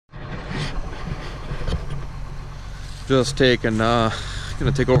just taking, gonna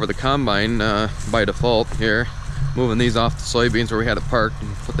take over the combine by default here. Moving these off the soybeans where we had it parked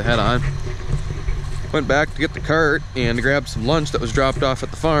and put the head on. Went back to get the cart and grab some lunch that was dropped off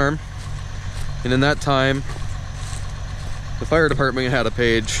at the farm. And in that time, the fire department had a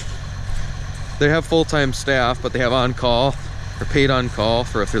page. They have full-time staff, but they have on-call, or paid on-call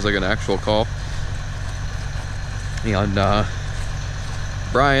for if there's like an actual call. And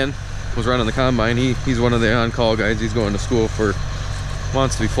Brian was running the combine. He's one of the on-call guys. He's going to school for,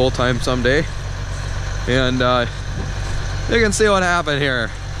 wants to be full-time someday. And you can see what happened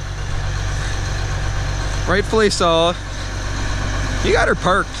here. Rightfully so. You got her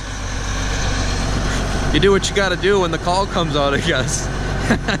parked. You do what you gotta do when the call comes out, I guess.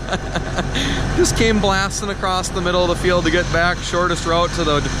 Just came blasting across the middle of the field to get back, shortest route to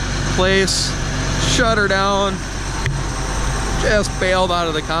the place. Shut her down. Just bailed out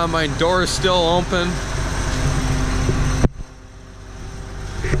of the combine. Door is still open.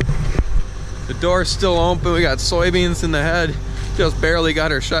 The door's still open. We got soybeans in the head. Just barely got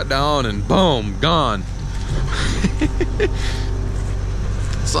her shut down and boom, gone.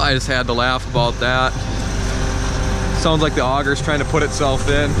 So I just had to laugh about that. Sounds like the auger's trying to put itself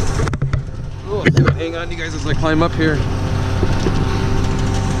in. Oh, hang on, you guys, as I climb up here.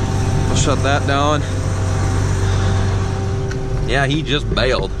 I'll shut that down. Yeah, he just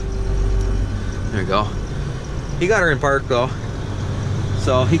bailed. There you go. He got her in park though.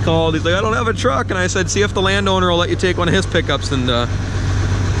 So he called, he's like, I don't have a truck. And I said, see if the landowner will let you take one of his pickups. And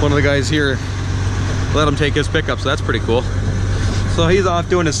one of the guys here let him take his pickup, so that's pretty cool. So he's off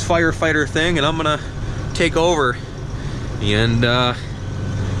doing his firefighter thing, and I'm gonna take over. And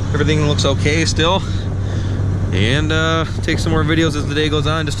everything looks okay still. And take some more videos as the day goes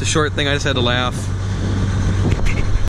on. Just a short thing, I just had to laugh.